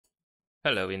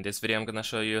Hello, in this video I'm gonna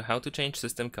show you how to change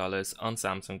system colors on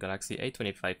Samsung Galaxy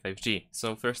A25 5G.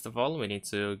 So first of all, we need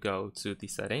to go to the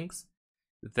settings.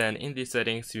 Then in the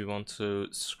settings, you want to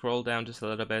scroll down just a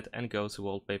little bit and go to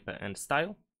wallpaper and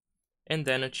style. And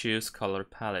then choose color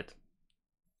palette.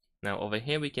 Now over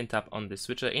here we can tap on the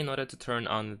switcher in order to turn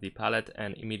on the palette,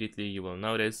 and immediately you will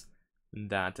notice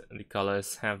that the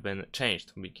colors have been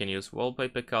changed. We can use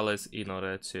wallpaper colors in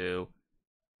order to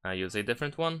use a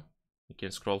different one. You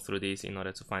can scroll through these in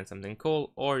order to find something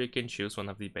cool, or you can choose one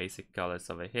of the basic colors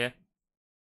over here.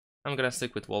 I'm gonna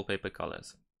stick with wallpaper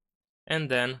colors. And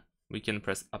then we can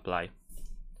press apply.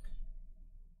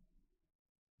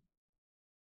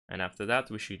 And after that,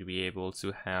 we should be able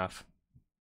to have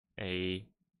a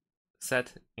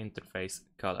set interface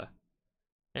color.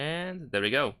 And there we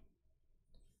go.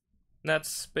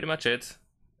 That's pretty much it.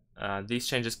 These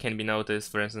changes can be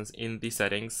noticed, for instance, in the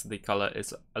settings, the color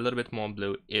is a little bit more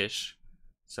blue-ish.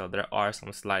 So there are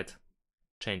some slight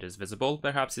changes visible.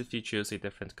 Perhaps if you choose a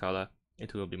different color,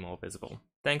 it will be more visible.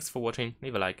 Thanks for watching,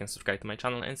 leave a like and subscribe to my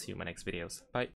channel, and see you in my next videos. Bye!